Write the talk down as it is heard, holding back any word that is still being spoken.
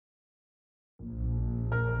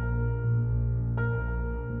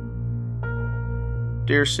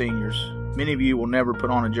Dear seniors, many of you will never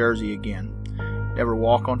put on a jersey again, never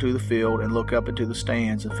walk onto the field and look up into the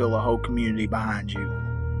stands and feel a whole community behind you.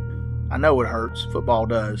 I know it hurts, football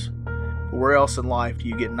does, but where else in life do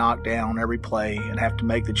you get knocked down every play and have to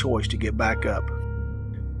make the choice to get back up?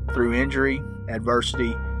 Through injury,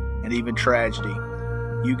 adversity, and even tragedy,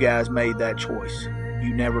 you guys made that choice.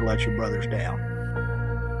 You never let your brothers down.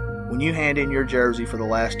 When you hand in your jersey for the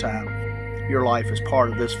last time, your life as part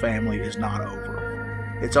of this family is not over.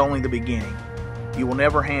 It's only the beginning. You will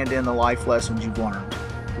never hand in the life lessons you've learned,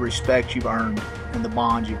 the respect you've earned, and the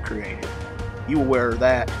bonds you've created. You will wear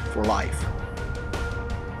that for life.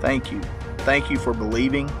 Thank you. Thank you for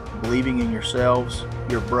believing in yourselves,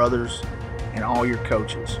 your brothers, and all your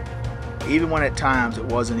coaches, even when at times it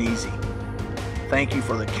wasn't easy. Thank you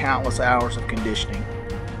for the countless hours of conditioning,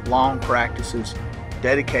 long practices,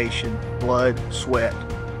 dedication, blood, sweat,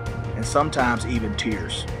 and sometimes even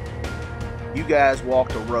tears. You guys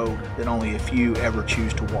walked a road that only a few ever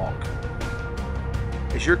choose to walk.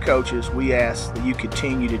 As your coaches, we ask that you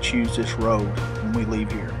continue to choose this road when we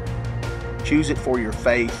leave here. Choose it for your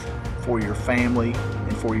faith, for your family,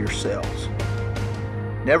 and for yourselves.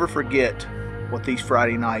 Never forget what these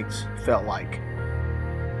Friday nights felt like.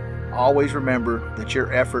 Always remember that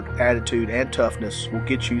your effort, attitude, and toughness will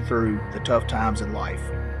get you through the tough times in life.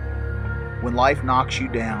 When life knocks you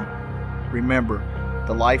down, remember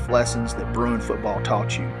the life lessons that Bruin football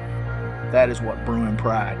taught you. That is what Bruin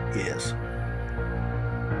pride is.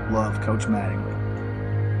 Love, Coach Mattingly.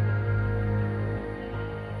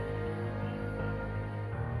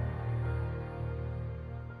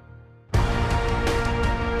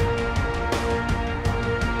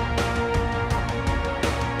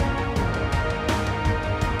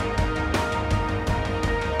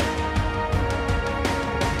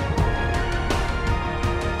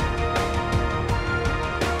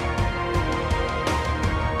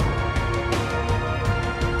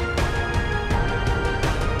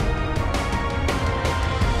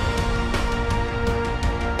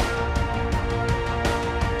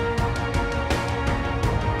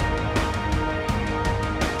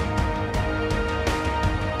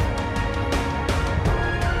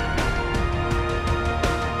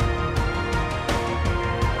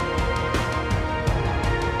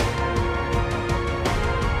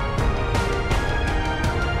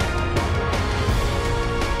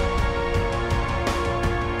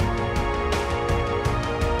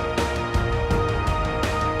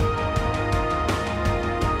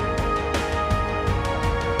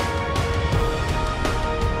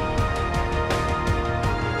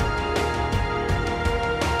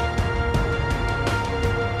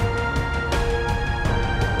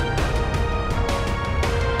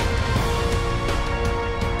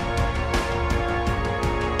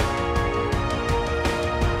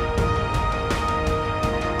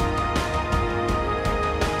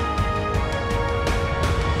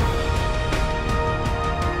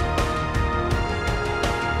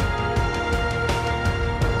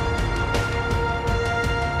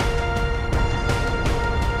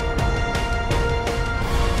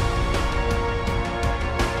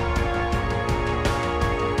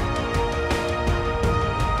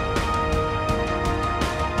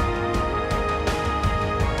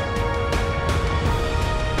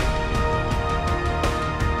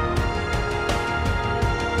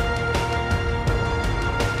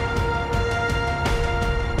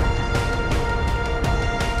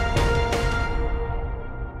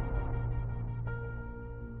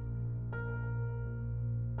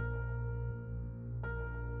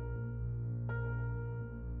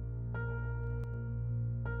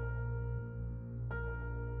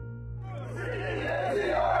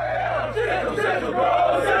 Central